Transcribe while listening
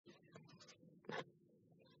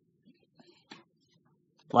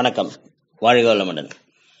வணக்கம், வாழ்க வளமுடன்.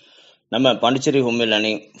 நம்ம Pondicherry home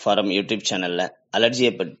learning forum YouTube சேனல்ல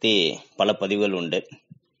அலர்ஜியை பற்றி பல பதிவுகள் உண்டு.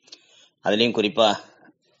 அதுலேயும் குறிப்பாக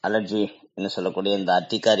அலர்ஜி என்ன சொல்லக்கூடிய இந்த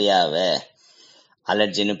அட்டிக்காரியாவை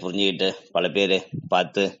அலர்ஜின்னு புரிஞ்சுக்கிட்டு பல பேர்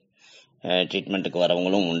பார்த்து ட்ரீட்மெண்ட்டுக்கு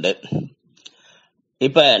வரவங்களும் உண்டு.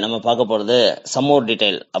 இப்போ நம்ம பார்க்க போகிறது some more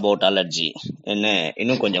detail about allergy என்ன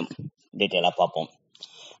இன்னும் கொஞ்சம் டீட்டெயிலாக பார்ப்போம்.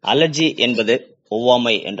 அலர்ஜி என்பது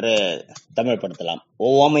ஒவ்வாமை என்று தமிழ்படுத்தலாம்.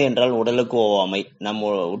 ஒவ்வாமை என்றால் உடலுக்கு ஒவ்வாமை, நம்ம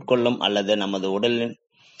உட்கொள்ளும் அல்லது நமது உடலில்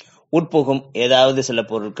உட்புகும் ஏதாவது சில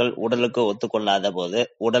பொருட்கள் உடலுக்கு ஒத்துக்கொள்ளாத போது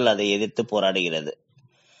உடல் அதை எதிர்த்து போராடுகிறது.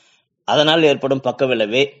 அதனால் ஏற்படும் பக்க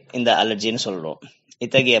விளைவே இந்த அலர்ஜின்னு சொல்றோம்.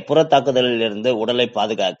 இத்தகைய புற தாக்குதலில் இருந்து உடலை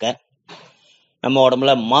பாதுகாக்க நம்ம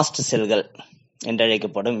உடம்புல மாஸ்ட் செல்கள்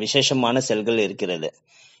என்றழைக்கப்படும் விசேஷமான செல்கள் இருக்கிறது.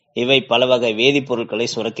 இவை பல வகை வேதிப்பொருட்களை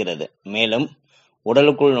சுரக்கிறது. மேலும்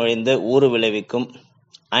உடலுக்குள் நுழைந்து ஊறு விளைவிக்கும்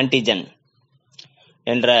ஆன்டிஜன்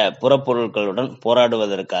என்ற புறப்பொருட்களுடன்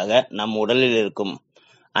போராடுவதற்காக நம் உடலில் இருக்கும்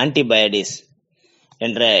ஆன்டிபயோட்டிக்ஸ்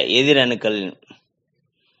என்ற எதிரணுக்களின்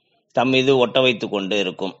தம் மீது ஒட்ட வைத்துக் கொண்டு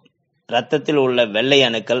இருக்கும். இரத்தத்தில் உள்ள வெள்ளை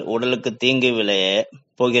அணுக்கள் உடலுக்கு தீங்கு விளைய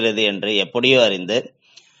போகிறது என்று எப்படியோ அறிந்து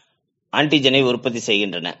ஆன்டிஜனை உற்பத்தி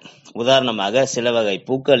செய்கின்றன. உதாரணமாக, சில வகை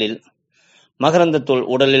பூக்களில் மகரந்தத்தூள்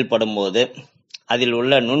உடலில் படும்போது அதில்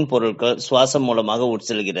உள்ள நுண்பொருட்கள் சுவாசம் மூலமாக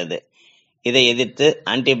உட்செல்கிறது. இதை எதிர்த்து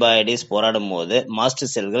ஆன்டிபயோட்டிக்ஸ் போராடும் போது மாஸ்ட்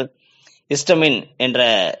செல்கள் ஹிஸ்டமின் என்ற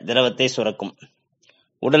திரவத்தை சுரக்கும்.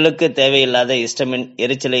 உடலுக்கு தேவையில்லாத ஹிஸ்டமின்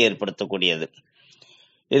எரிச்சலை ஏற்படுத்தக்கூடியது.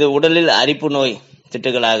 இது உடலில் அரிப்பு நோய்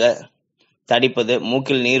திட்டுகளாக தடிப்பது,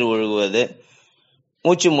 மூக்கில் நீர் ஒழுகுவது,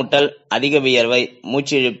 மூச்சு முட்டல், அதிக வியர்வை,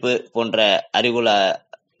 மூச்சு இழுப்பு போன்ற அறிகுல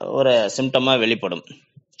ஒரு சிம்டமா வெளிப்படும்.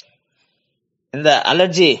 இந்த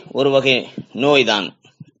அலர்ஜி ஒரு வகை நோய்தான்.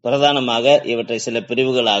 பிரதானமாக இவற்றை சில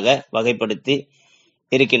பிரிவுகளாக வகைப்படுத்தி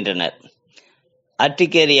இருக்கின்றனர்.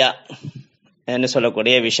 அர்டிகேரியா என்று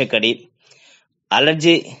சொல்லக்கூடிய விஷக்கடி,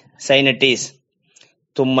 அலர்ஜி சைனட்டிஸ்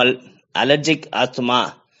தும்மல், அலர்ஜிக் ஆஸ்துமா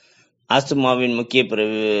ஆஸ்துமாவின் முக்கிய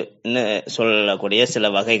பிரிவுன்னு சொல்லக்கூடிய சில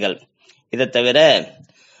வகைகள். இதை தவிர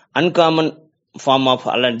அன்காமன் ஃபார்ம் ஆஃப்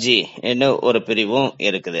அலர்ஜி என்று ஒரு பிரிவும்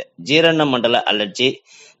இருக்குது. ஜீரண மண்டல அலர்ஜி,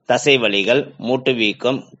 தசை வலிகள், மூட்டு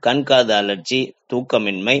வீக்கம், கண்காது அலர்ஜி,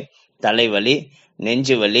 தூக்கமின்மை, தலைவலி,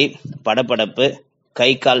 நெஞ்சு வலி, படபடப்பு, கை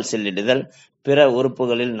கால் சில்லிடுதல், பிற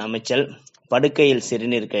உறுப்புகளில் நமைச்சல், படுக்கையில்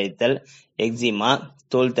சிறுநீர் கழித்தல், எக்ஸிமா,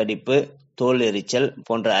 தோல் தடிப்பு, தோல் எரிச்சல்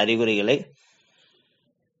போன்ற அறிகுறிகளை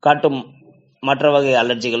காட்டும் மற்ற வகை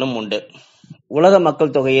அலர்ஜிகளும் உண்டு. உலக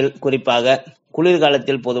மக்கள் தொகையில் குறிப்பாக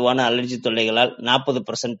குளிர்காலத்தில் பொதுவான அலர்ஜி தொல்லைகளால்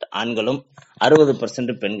 40% ஆண்களும்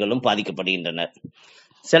 60% பெண்களும் பாதிக்கப்படுகின்றனர்.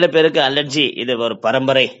 சில பேருக்கு அலர்ஜி இது ஒரு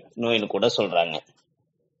பரம்பரை நோயின்னு கூட சொல்றாங்க.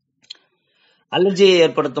 அலர்ஜியை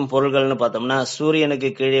ஏற்படுத்தும் பொருட்கள்னு பார்த்தோம்னா, சூரியனுக்கு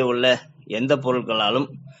கீழே உள்ள எந்த பொருட்களாலும்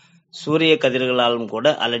சூரிய கதிர்களாலும்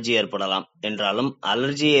கூட அலர்ஜி ஏற்படலாம். என்றாலும்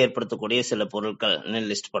அலர்ஜியை ஏற்படுத்தக்கூடிய சில பொருட்கள்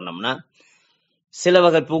லிஸ்ட் பண்ணோம்னா, சில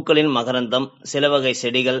வகை பூக்களின் மகரந்தம், சில வகை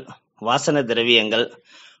செடிகள், வாசன திரவியங்கள்,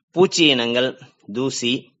 பூச்சி இனங்கள்,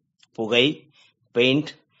 தூசி, புகை,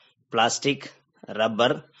 பெயிண்ட், பிளாஸ்டிக்,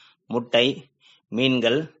 ரப்பர், முட்டை,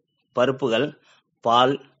 மீன்கள், பருப்புகள்,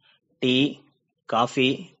 பால், டீ, காஃபி,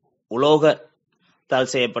 உலோகத்தால்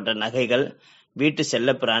செய்யப்பட்ட நகைகள், வீட்டு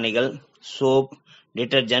செல்ல பிராணிகள், சோப்,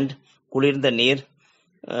 டிட்டர்ஜென்ட், குளிர்ந்த நீர்,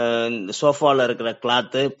 சோஃபாவில் இருக்கிற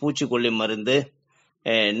கிளாத்து, பூச்சிக்கொல்லி மருந்து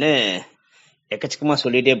எக்கச்சக்கமா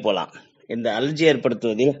சொல்லிட்டே போகலாம். இந்த அலர்ஜி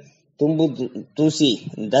ஏற்படுத்துவதில் தும்பு தூசி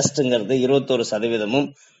டஸ்ட்ங்கிறது 21%,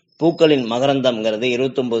 பூக்களின் மகரந்தம்ங்கிறது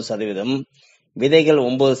 29%, விதைகள்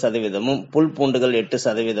 9%, புல் பூண்டுகள்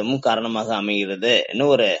 8% காரணமாக அமைகிறது.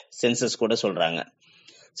 ஒரு சென்சஸ் கூட சொல்றாங்க.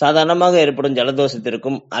 சாதாரணமாக ஏற்படும்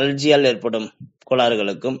ஜலதோஷத்திற்கும் அலர்ஜியால் ஏற்படும்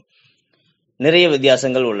கோளாறுகளுக்கும் நிறைய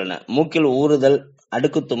வித்தியாசங்கள் உள்ளன. மூக்கில் ஊறுதல்,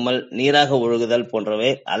 அடுக்கு தும்மல், நீராக ஒழுகுதல்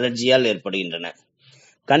போன்றவை அலர்ஜியால் ஏற்படுகின்றன.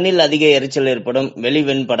 கண்ணில் அதிக எரிச்சல் ஏற்படும், வெளி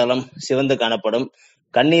வெண்படலம் சிவந்து காணப்படும்,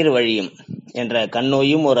 கண்ணீர் வழியும் என்ற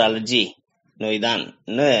கண்ணோயும் ஒரு அலர்ஜி நோய்தான்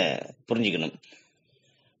புரிஞ்சுக்கணும்.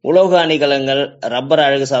 உலோக அணிகலன்கள், ரப்பர்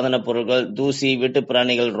அழகு சாதன பொருட்கள், தூசி, வீட்டு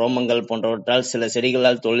பிராணிகள் ரோமங்கள் போன்றவற்றால், சில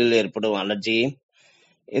செடிகளால் தோலில் ஏற்படும் அலர்ஜி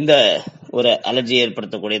இந்த ஒரு அலர்ஜி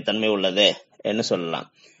ஏற்படுத்தக்கூடிய தன்மை உள்ளது என்று சொல்லலாம்.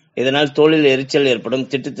 இதனால் தோலில் எரிச்சல் ஏற்படும்,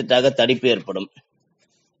 திட்டு திட்டாக தடிப்பு ஏற்படும்.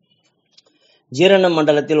 ஜீரண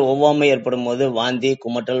மண்டலத்தில் ஒவ்வாமை ஏற்படும் போது வாந்தி,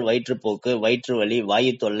 குமட்டல், வயிற்றுப்போக்கு, வயிற்று வலி,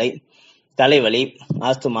 வாயு தொல்லை, தலைவலி,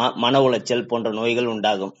 ஆஸ்துமா, மன உளைச்சல் போன்ற நோய்கள்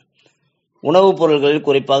உண்டாகும். உணவுப் பொருட்களில்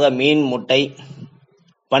குறிப்பாக மீன், முட்டை,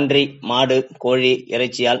 பன்றி, மாடு, கோழி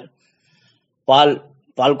இறைச்சியால், பால்,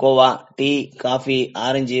 பால்கோவா, டீ, காஃபி,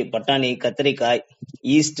 ஆரஞ்சு, பட்டாணி, கத்திரிக்காய்,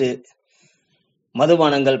 ஈஸ்ட்,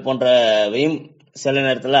 மதுபானங்கள் போன்றவையும் சில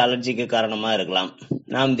நேரத்தில் அலர்ஜிக்கு காரணமா இருக்கலாம்.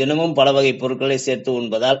 நாம் தினமும் பல வகை பொருட்களை சேர்த்து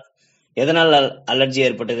உண்பதால் எதனால் அலர்ஜி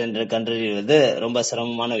ஏற்பட்டது என்று கண்டறிவது ரொம்ப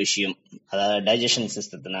சிரமமான விஷயம். அதாவது டைஜஷன்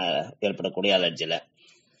சிஸ்டத்தின ஏற்படக்கூடிய அலர்ஜில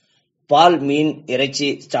பால், மீன், இறைச்சி,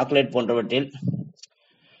 சாக்லேட் போன்றவற்றில்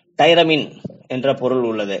டைரமின் என்ற பொருள்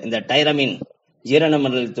உள்ளது. இந்த டைரமின் ஜீரண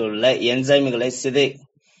மண்டலத்தில் உள்ள என்சைம்களை சிதைத்துவிடும்.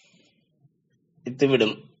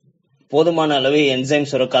 போதுமான அளவு என்சைம்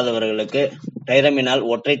சுரக்காதவர்களுக்கு டைரமினால்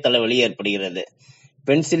ஒற்றை தலைவலி ஏற்படுகிறது.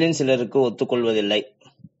 பென்சிலின் சிலருக்கு ஒத்துக்கொள்வதில்லை.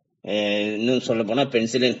 இன்னும் சொல்ல போனா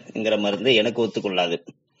பென்சிலின்ங்கிற மருந்து எனக்கு ஒத்துக்கொள்ளாது.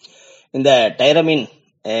 இந்த டைரமின்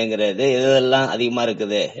இதெல்லாம் அதிகமா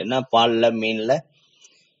இருக்குது. என்ன பால்ல, மீன்ல,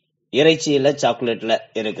 இறைச்சியில, சாக்லேட்ல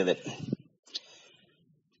இருக்குது.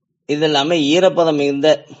 இது இல்லாம ஈரப்பதம் மிகுந்த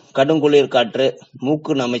கடுங்குளிர் காற்று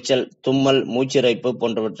மூக்கு நமைச்சல், தும்மல், மூச்சிறைப்பு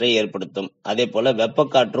போன்றவற்றை ஏற்படுத்தும். அதே போல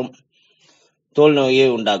வெப்பக்காற்றும் தோல் நோயை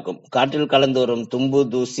உண்டாக்கும். காற்றில் கலந்து வரும் தும்பு,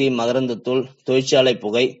 தூசி, மகரந்தத்தூள், தொழிற்சாலை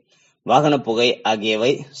புகை, வாகன புகை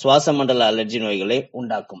ஆகியவை சுவாச மண்டல அலர்ஜி நோய்களை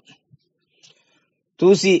உண்டாக்கும்.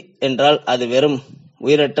 தூசி என்றால் அது வெறும்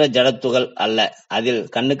உயிரற்ற ஜடத்துகள் அல்ல. அதில்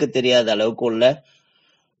கண்ணுக்கு தெரியாத அளவுக்கு உள்ள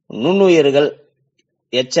நுண்ணுயிர்கள்,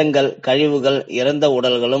 எச்சங்கள், கழிவுகள், இறந்த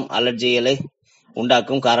உடல்களும் அலர்ஜிகளை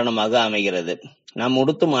உண்டாக்கும் காரணமாக அமைகிறது. நாம்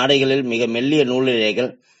உடுத்தும் ஆடைகளில் மிக மெல்லிய நூலிழைகள்,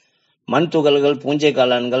 மண் துகள்கள், பூஞ்சை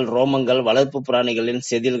காளான்கள், ரோமங்கள், வளர்ப்பு பிராணிகளின்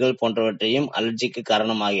செதில்கள் போன்றவற்றையும் அலர்ஜிக்கு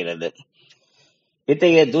காரணமாகிறது.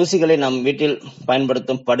 இத்தகைய தூசிகளை நம் வீட்டில்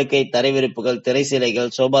பயன்படுத்தும் படுக்கை, தரைவிரிப்புகள்,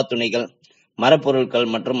 திரைசீலைகள், சோபா துணிகள், மரப்பொருட்கள்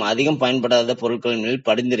மற்றும் அதிகம் பயன்படாத பொருட்களின் மேல்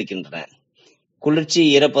படிந்திருக்கின்றன. குளிர்ச்சி,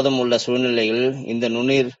 ஈரப்பதம் உள்ள சூழ்நிலைகளில் இந்த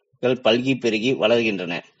நுண்ணுயிர்கள் பல்கி பெருகி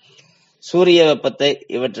வளர்கின்றன. சூரிய வெப்பத்தை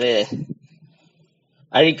இவற்றை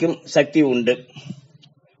அழிக்கும் சக்தி உண்டு.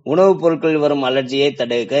 உணவுப் பொருட்களில் வரும் அலர்ஜியை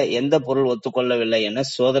தடுக்க எந்த பொருள் ஒத்துக்கொள்ளவில்லை என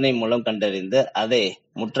சோதனை மூலம் கண்டறிந்து அதை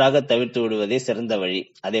முற்றாக தவிர்த்து விடுவதே சிறந்த வழி.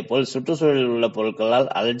 அதேபோல் சுற்றுச்சூழலில் உள்ள பொருட்களால்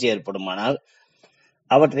அலர்ஜி ஏற்படுமானால்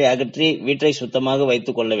அவற்றை அகற்றி வீட்டை சுத்தமாக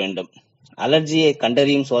வைத்துக் கொள்ள வேண்டும். அலர்ஜியை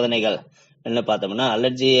கண்டறியும் சோதனைகள் என்ன பார்த்தோம்னா,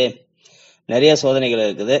 அலர்ஜியை நிறைய சோதனைகள்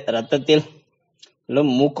இருக்குது. ரத்தத்திலும்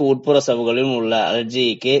மூக்கு உட்புற சவ்வுகளிலும் உள்ள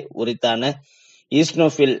அலர்ஜிக்கு உரித்தான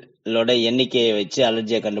ஈஸ்னோஃபிலோட எண்ணிக்கையை வச்சு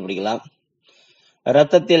அலர்ஜியை கண்டுபிடிக்கலாம்.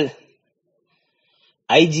 ரத்தத்தில்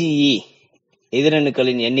IgE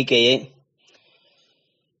எதிரணுக்களின் எண்ணிக்கையை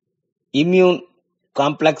immune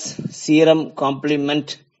complex serum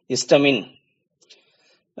complement histamine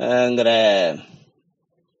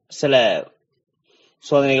சில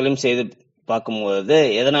சோதனைகளையும் செய்து பார்க்கும்போது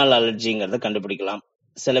எதனால் அலர்ஜிங்கிறத கண்டுபிடிக்கலாம்.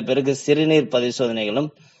 சில பேருக்கு சிறுநீர்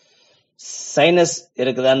பரிசோதனைகளும் சைனஸ்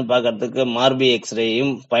இருக்குதான்னு பார்க்கறதுக்கு மார்பி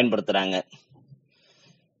எக்ஸ்ரேயும் பயன்படுத்துறாங்க.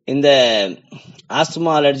 இந்த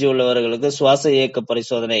ஆஸ்துமா அலர்ஜி உள்ளவர்களுக்கு சுவாச இயக்க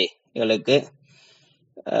பரிசோதனைகளுக்கு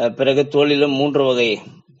பிறகு தோலிலும் 3 வகை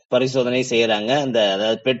பரிசோதனை செய்யறாங்க.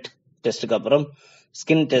 அதாவது பெட் டெஸ்டுக்கு அப்புறம்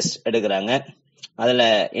ஸ்கின் டெஸ்ட் எடுக்கிறாங்க. அதுல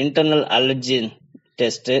internal allergen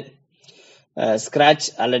test, scratch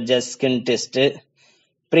allergen skin test,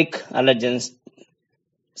 பிரிக் அலர்ஜன்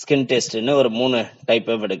ஸ்கின் டெஸ்ட்னு ஒரு 3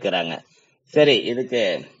 டைப் எடுக்கிறாங்க. சரி, இதுக்கு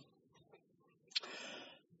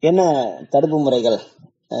என்ன தடுப்பு முறைகள்,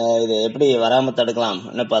 இது எப்படி வராம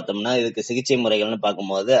தடுக்கலாம்னு பார்த்தோம்னா, இதுக்கு சிகிச்சை முறைகள்னு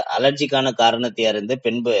பார்க்கும்போது அலர்ஜிக்கான காரணத்தை அறிந்து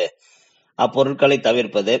பின்பு அப்பொருட்களை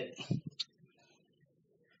தவிர்ப்பது,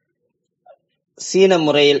 சீன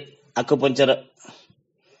முறையில் அக்குபஞ்சர்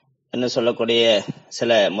என்று சொல்லக்கூடிய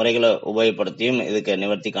சில முறைகளை உபயோகப்படுத்தியும் இதுக்கு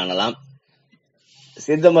நிவர்த்தி காணலாம்.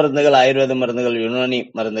 சித்த மருந்துகள், ஆயுர்வேத மருந்துகள், யுனானி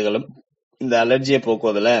மருந்துகளும் இந்த அலர்ஜியை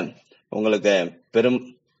போக்குவதில் உங்களுக்கு பெரும்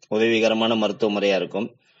உதவிகரமான மருத்துவ முறையா இருக்கும்.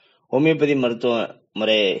 ஹோமியோபதி மருத்துவ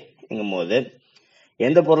முறைங்கும் போது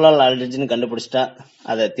எந்த பொருளால் அலர்ஜின்னு கண்டுபிடிச்சிட்டா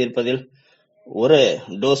அதை தீர்ப்பதில் ஒரு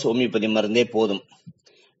டோஸ் ஹோமியோபதி மருந்தே போதும்.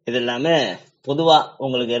 இது இல்லாம பொதுவா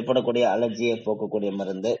உங்களுக்கு ஏற்படக்கூடிய அலர்ஜியை போக்கக்கூடிய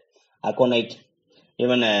மருந்து அக்கோனைட்,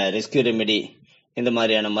 ஈவன் ரெஸ்கியூ ரெமெடி, இந்த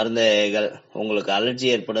மாதிரியான மருந்துகள் உங்களுக்கு அலர்ஜி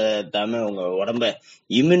ஏற்படாம உங்க உடம்ப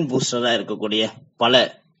இம்யூன் பூஸ்டரா இருக்கக்கூடிய பல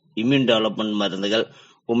இம்யூன் டெவலப்மெண்ட் மருந்துகள்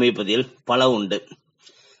ஹோமியோபதியில் பல உண்டு.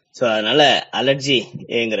 ஸோ அதனால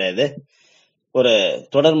அலர்ஜிங்கிறது ஒரு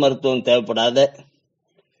தொடர் மருத்துவம் தேவைப்படாத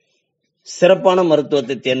சிறப்பான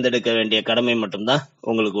மருத்துவத்தை தேர்ந்தெடுக்க வேண்டிய கடமை மட்டும்தான்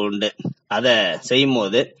உங்களுக்கு உண்டு. அதை செய்யும்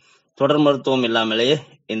போது தொடர் மருத்துவம் இல்லாமலேயே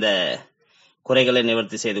இந்த குறைகளை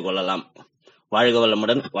நிவர்த்தி செய்து கொள்ளலாம். வாழ்க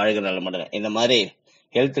வளமுடன், வாழ்க நலமுடன். இந்த மாதிரி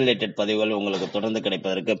ஹெல்த் ரிலேட்டட் பதிவுகள் உங்களுக்கு தொடர்ந்து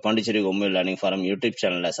கிடைப்பதற்கு Pondicherry homeo learning forum YouTube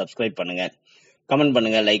சேனலை சப்ஸ்கிரைப் பண்ணுங்க, கமெண்ட்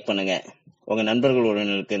பண்ணுங்க, லைக் பண்ணுங்க. உங்க நண்பர்கள்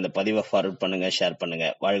உறவினர்களுக்கு இந்த பதிவை ஃபார்வர்ட் பண்ணுங்க, ஷேர் பண்ணுங்க.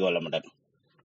 வாழ்க வளமுடன்.